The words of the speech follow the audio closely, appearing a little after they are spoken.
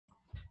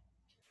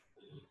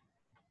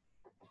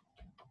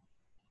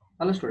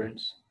Hello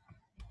students.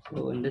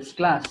 So in this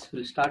class,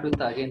 we'll start with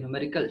again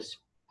numericals.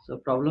 So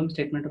problem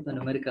statement of the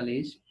numerical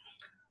is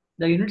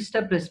the unit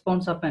step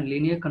response of an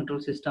linear control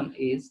system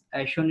is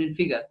as shown in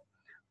figure.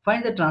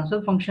 Find the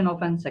transfer function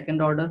of an second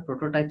order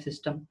prototype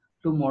system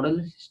to model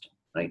the system,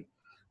 right?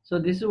 So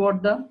this is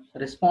what the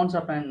response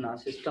of an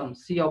system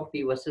C of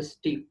t versus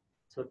t.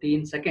 So t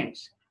in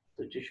seconds,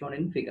 which is shown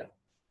in figure.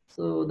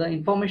 So the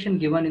information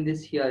given in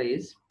this here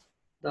is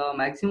the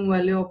maximum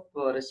value of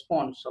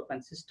response of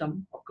an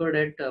system occurred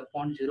at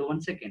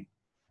 0.01 second.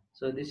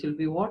 So this will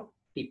be what?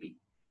 TP.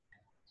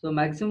 So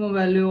maximum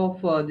value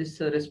of this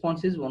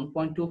response is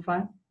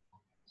 1.25.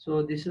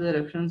 So this is a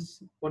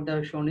reference. What they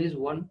have shown is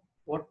 1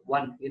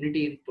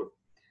 unity input.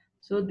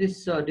 So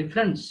this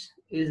difference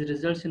is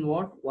results in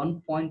what?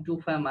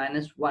 1.25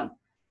 minus 1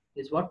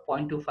 is what?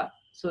 0.25.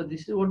 So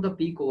this is what the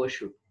peak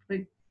overshoot,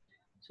 right?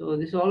 So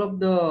this is all of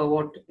the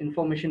what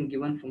information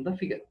given from the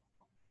figure.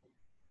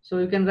 So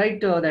you can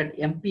write that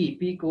MP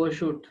peak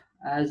overshoot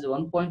as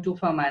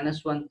 1.25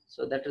 minus 1.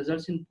 So that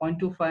results in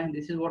 0.25.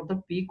 This is what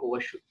the peak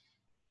overshoot.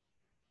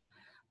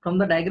 From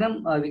the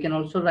diagram, we can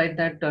also write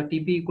that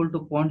TP equal to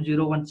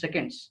 0.01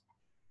 seconds.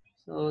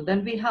 So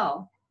then we have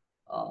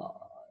uh,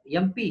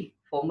 MP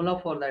formula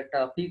for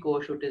that peak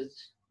overshoot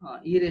is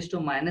e raised to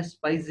minus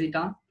pi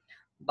zeta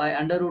by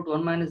under root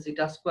 1 minus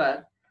zeta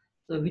square.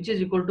 So which is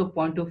equal to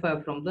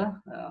 0.25 from the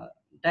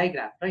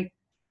diagram, right?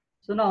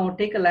 So now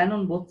take a line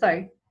on both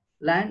sides.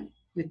 Line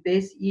with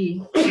base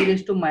e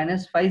raised to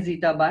minus 5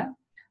 zeta by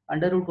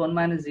under root 1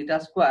 minus zeta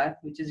square,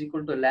 which is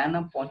equal to ln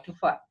of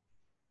 0.25.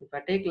 If I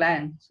take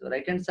line, so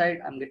right hand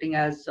side I'm getting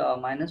as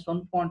minus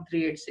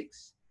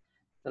 1.386.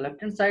 The left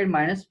hand side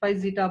minus 5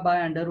 zeta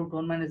by under root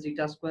 1 minus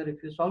zeta square.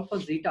 If you solve for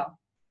zeta,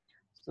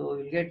 so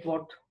you'll get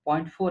what?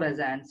 0.4 as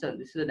an answer.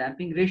 This is the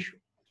damping ratio.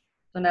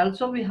 So and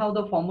also we have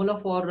the formula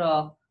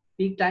for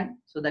peak time.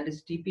 So that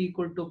is Tp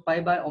equal to pi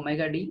by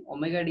omega d.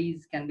 Omega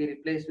d can be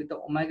replaced with the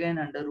omega n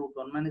under root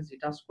 1 minus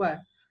zeta square.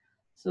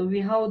 So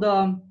we have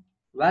the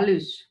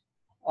values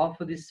of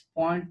this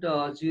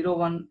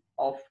 0.01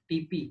 of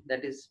Tp,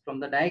 that is from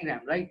the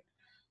diagram, right?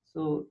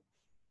 So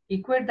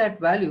equate that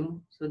value.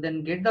 So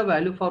then get the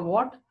value for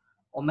what?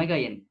 Omega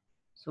n.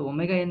 So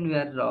omega n we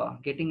are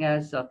getting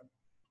as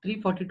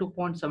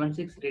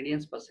 342.76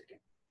 radians per second.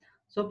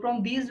 So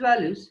from these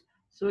values,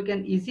 so we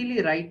can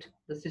easily write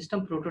the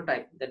system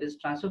prototype, that is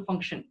transfer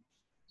function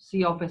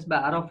C of s by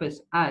R of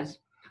s, as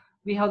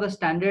we have the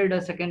standard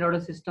second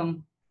order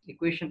system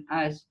equation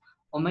as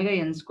omega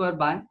n square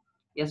by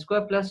s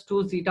square plus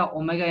 2 zeta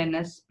omega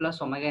ns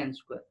plus omega n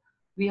square.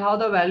 We have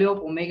the value of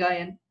omega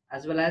n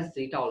as well as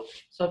zeta also.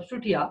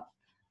 Substitute here,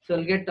 so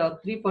we'll get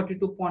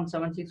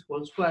 342.76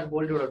 whole square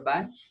whole divided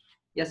by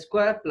s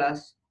square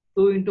plus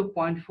 2 into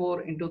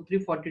 0.4 into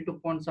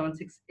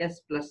 342.76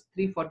 s plus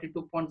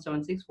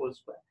 342.76 whole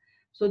square.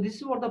 So this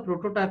is what the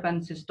prototype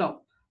and system.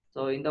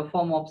 So in the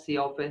form of C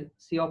of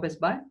s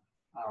by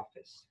R of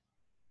s.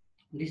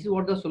 This is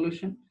what the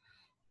solution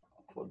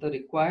for the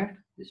required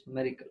this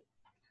numerical.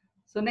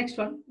 So next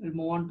one, we'll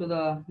move on to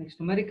the next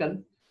numerical.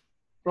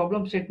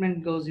 Problem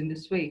statement goes in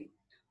this way.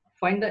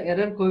 Find the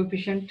error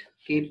coefficient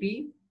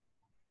Kp,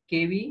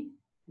 Kv,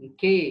 and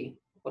Ka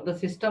for the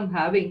system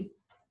having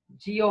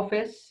G of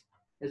s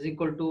is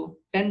equal to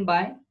 10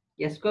 by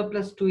s square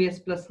plus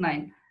 2s plus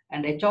 9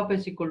 and h of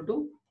s equal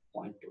to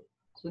 0.2.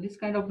 So this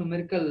kind of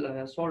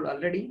numerical solved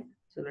already.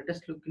 So let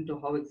us look into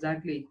how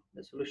exactly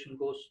the solution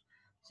goes.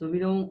 So we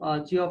know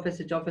G of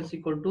s, h of s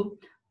equal to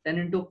 10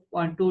 into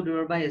 0.2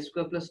 divided by s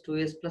square plus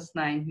 2s plus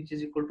 9, which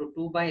is equal to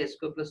 2 by s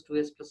square plus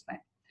 2s plus 9.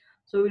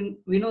 So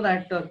we know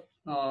that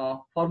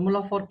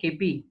formula for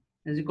Kp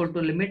is equal to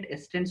limit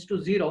s tends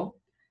to 0,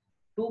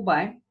 2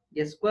 by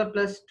s square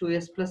plus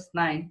 2s plus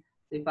 9.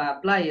 So if I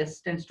apply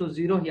s tends to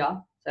 0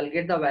 here, so I'll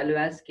get the value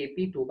as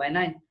Kp 2 by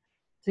 9.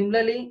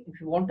 Similarly,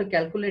 if you want to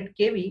calculate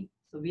Kv,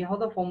 so we have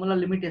the formula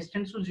limit s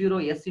tends to 0,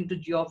 s into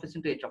g of s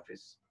into h of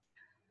s.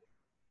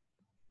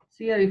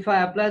 See here, if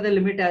I apply the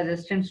limit as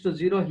s tends to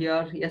 0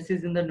 here, s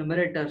is in the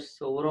numerator,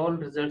 so overall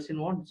results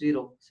in what?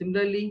 0.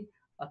 Similarly,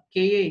 Ka,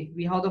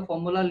 we have the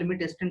formula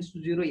limit s tends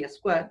to 0, s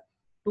square,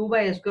 2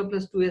 by s square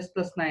plus 2s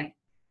plus 9.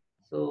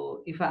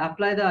 So if I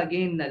apply the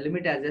again the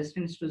limit as s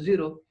tends to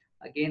 0,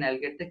 again I'll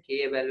get the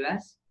Ka value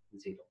as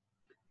 0.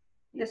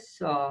 Yes,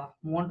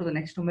 move on to the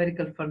next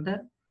numerical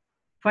further.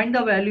 Find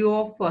the value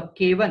of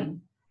K1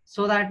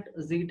 so that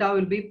zeta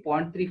will be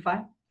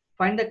 0.35.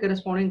 Find the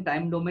corresponding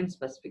time domain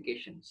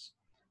specifications.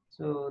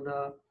 So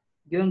the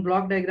given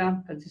block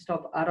diagram consists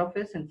of R of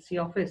s and C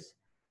of s.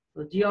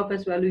 So G of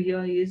s value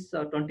here is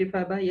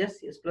 25 by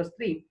s plus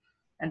 3,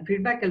 and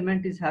feedback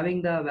element is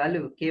having the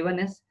value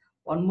K1s.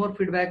 One more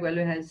feedback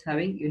value is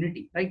having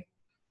unity, right?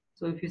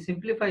 So if you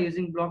simplify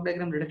using block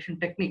diagram reduction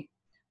technique,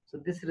 so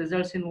this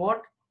results in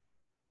what?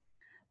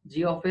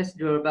 G of s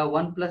divided by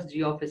 1 plus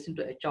G of s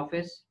into H of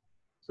s.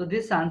 So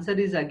this answer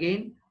is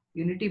again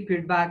unity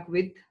feedback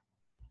with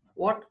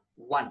what?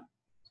 1.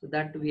 So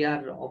that we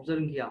are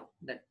observing here,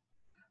 that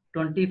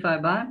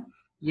 25 by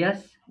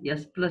s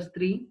plus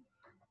 3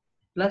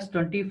 plus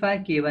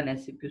 25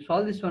 k1s. If you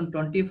solve this one,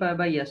 25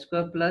 by s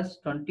square plus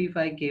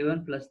 25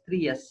 k1 plus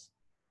 3s.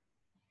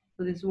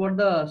 So this is what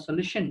the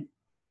solution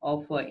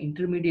of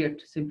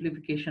intermediate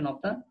simplification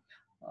of the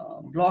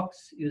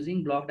blocks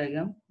using block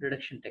diagram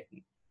reduction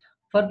technique.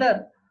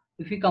 Further,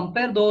 if we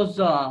compare those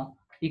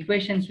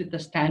equations with the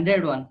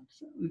standard one,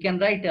 we can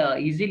write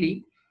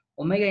easily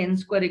omega n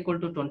square equal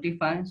to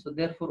 25. So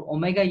therefore,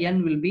 omega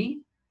n will be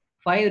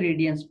 5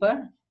 radians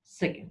per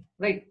second,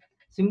 right?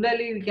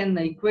 Similarly, we can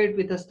equate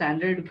with a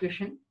standard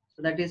equation.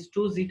 So that is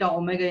 2 zeta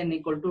omega n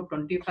equal to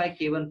 25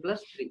 k1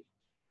 plus 3.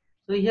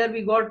 So here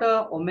we got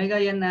omega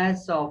n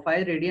as 5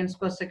 radians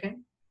per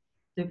second.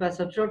 So if I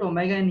substitute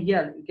omega n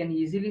here, you can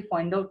easily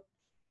find out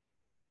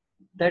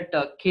that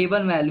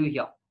k1 value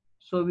here.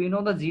 So we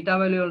know the zeta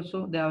value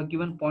also, they have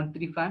given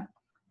 0.35.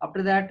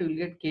 After that, you will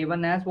get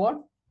k1 as what?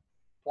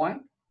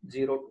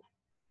 0.02.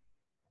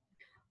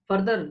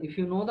 Further, if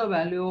you know the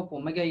value of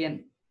omega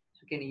n,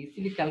 you can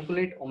easily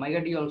calculate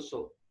omega d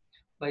also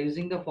by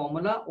using the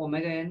formula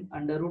omega n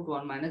under root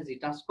 1 minus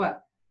zeta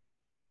square.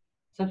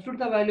 Substitute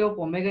the value of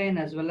omega n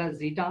as well as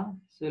zeta,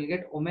 so you'll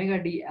get omega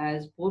d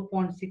as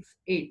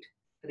 4.68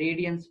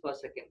 radians per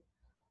second.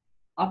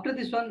 After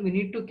this one, we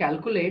need to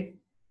calculate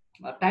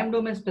time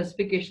domain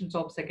specifications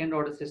of second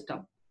order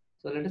system.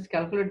 So let us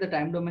calculate the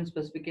time domain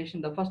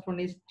specification. The first one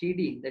is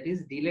TD, that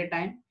is delay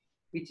time,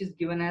 which is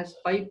given as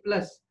pi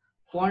plus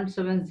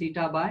 0.7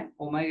 zeta by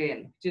omega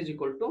n, which is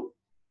equal to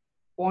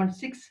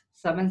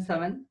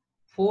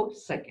 0.6774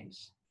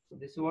 seconds. So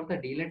this is what the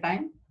delay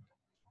time.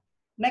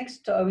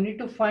 Next, we need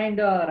to find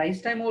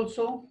rise time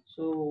also.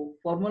 So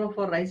formula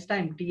for rise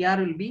time,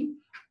 TR will be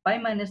pi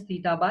minus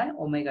theta by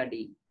omega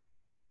d.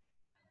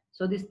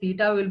 So this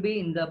theta will be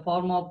in the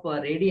form of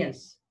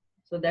radians.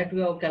 So that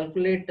we have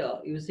calculate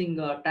using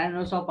tan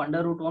inverse of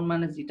under root 1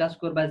 minus zeta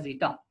square by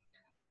zeta.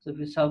 So if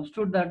you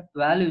substitute that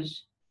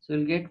values, so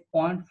you'll get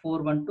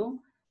 0.412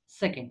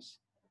 seconds.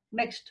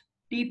 Next,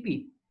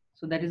 TP.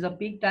 So that is a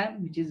peak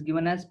time which is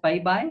given as pi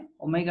by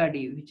omega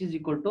d, which is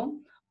equal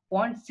to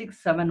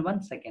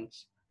 0.671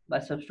 seconds by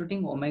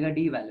substituting omega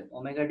d value.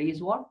 Omega d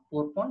is what?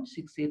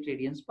 4.68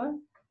 radians per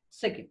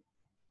second.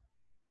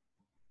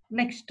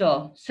 Next,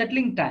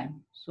 settling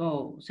time.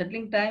 So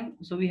settling time,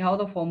 so we have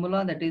the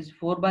formula that is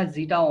 4 by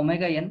zeta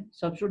omega n.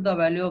 Substitute the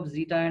value of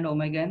zeta and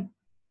omega n.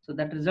 So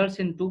that results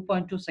in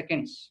 2.2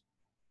 seconds.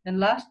 Then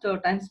last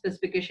time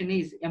specification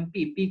is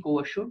MP, peak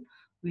overshoot.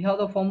 We have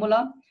the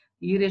formula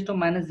e raised to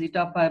minus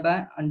zeta pi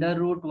by under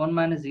root 1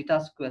 minus zeta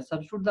square.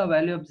 Substitute the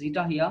value of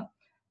zeta here.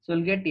 So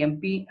we'll get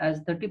MP as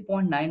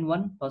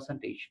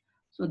 30.91%.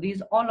 So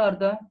these all are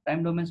the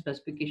time domain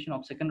specification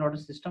of second order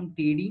system,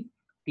 TD,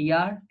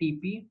 TR,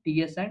 TP,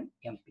 TS and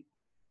MP.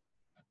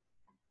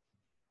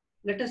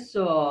 Let us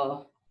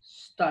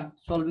start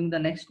solving the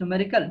next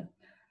numerical.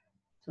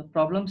 So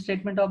problem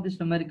statement of this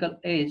numerical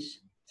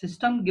is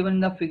system given in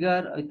the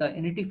figure with the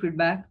unity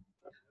feedback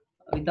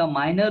with a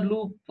minor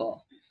loop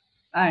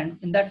and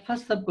in that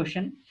first sub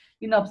question,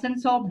 in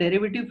absence of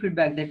derivative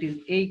feedback, that is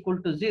a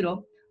equal to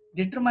 0,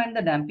 determine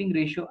the damping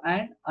ratio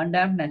and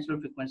undamped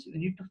natural frequency. We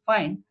need to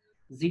find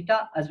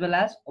zeta as well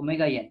as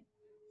omega n.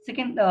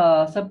 Second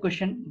sub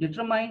question,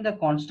 determine the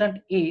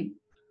constant a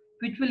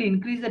which will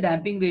increase the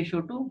damping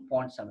ratio to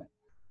 0.7.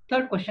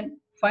 Third question,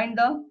 find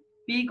the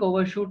peak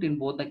overshoot in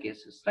both the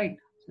cases, right?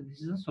 So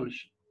this is the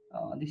solution.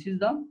 This is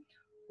the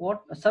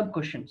what sub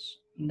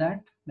questions in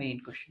that main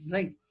question,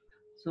 right?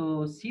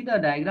 So see the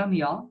diagram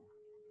here.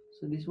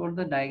 So this was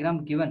the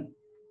diagram given.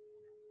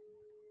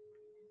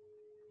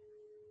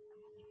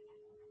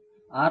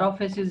 R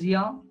of s is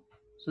here.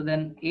 So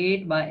then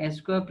 8 by s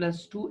square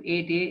plus 2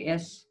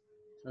 8as.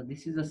 So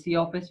this is the C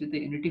of s with the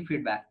unity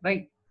feedback,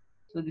 right?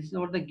 So this is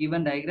what the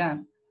given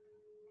diagram.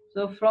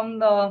 So from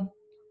the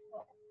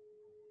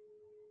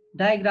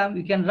diagram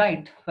you can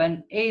write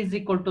when a is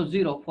equal to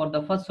 0 for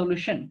the first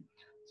solution.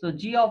 So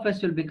g of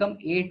s will become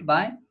 8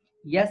 by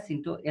s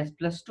into s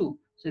plus 2.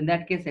 So in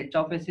that case h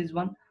of s is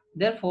 1.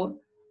 Therefore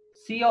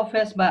C of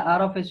s by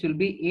R of s will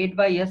be 8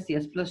 by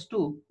s plus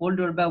 2 whole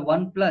divided by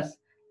 1 plus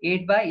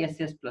 8 by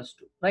s plus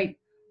 2, right?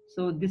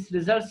 So this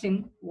results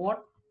in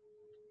what?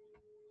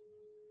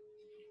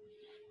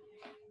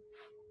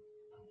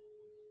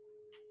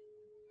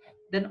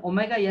 Then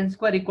omega n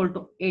square equal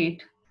to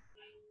 8.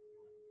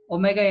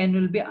 Omega n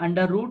will be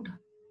under root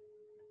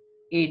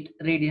 8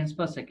 radians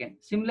per second.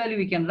 Similarly,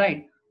 we can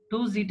write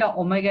 2 zeta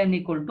omega n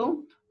equal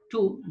to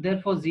 2.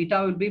 Therefore,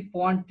 zeta will be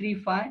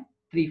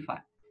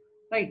 0.3535,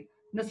 right?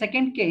 In the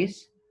second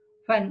case,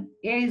 when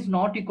a is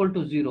not equal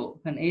to 0,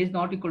 when a is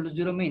not equal to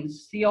 0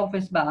 means C of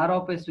s by R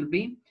of s will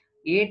be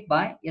 8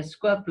 by s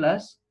square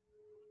plus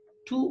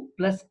 2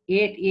 plus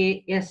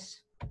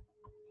 8as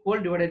whole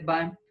divided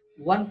by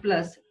 1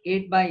 plus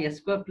 8 by s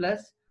square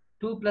plus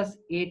 2 plus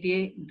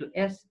 8a into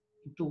s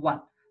into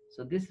 1.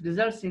 So this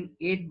results in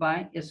 8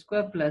 by s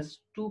square plus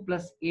 2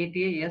 plus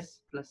 8as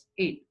plus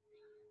 8.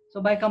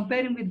 So by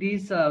comparing with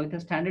these with a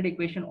standard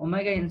equation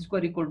omega n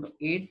square equal to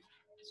 8,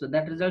 so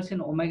that results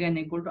in omega n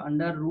equal to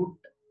under root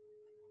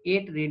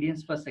 8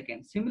 radians per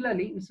second.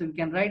 Similarly, so we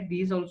can write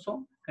these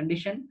also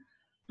condition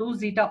 2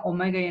 zeta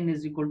omega n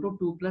is equal to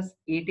 2 plus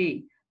 8a.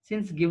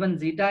 Since given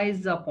zeta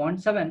is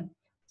 0.7,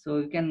 so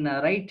you can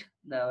write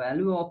the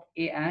value of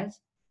a as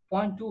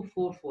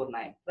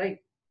 0.2449, right?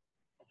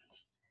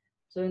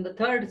 So in the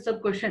third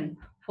sub question,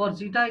 for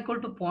zeta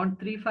equal to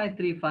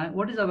 0.3535,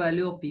 what is the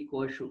value of peak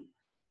overshoot?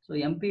 So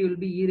MP will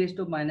be e raised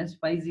to minus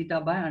 5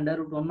 zeta by under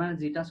root 1 minus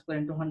zeta square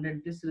into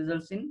 100. This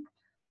results in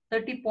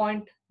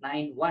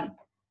 30.91.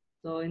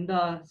 So in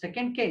the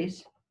second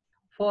case,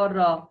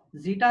 for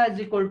zeta is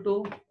equal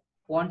to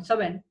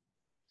 0.7,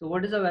 so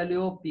what is the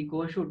value of peak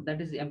overshoot? That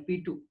is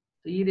MP2.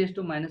 So e raised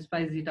to minus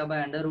 5 zeta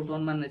by under root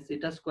 1 minus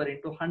zeta square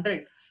into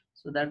 100.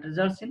 So that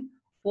results in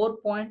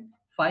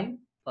 4.5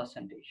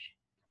 percentage.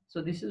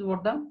 So this is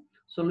what the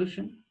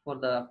solution for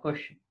the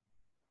question.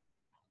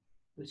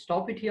 We'll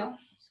stop it here.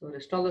 So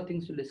rest all the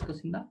things we'll discuss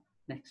in the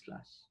next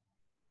class.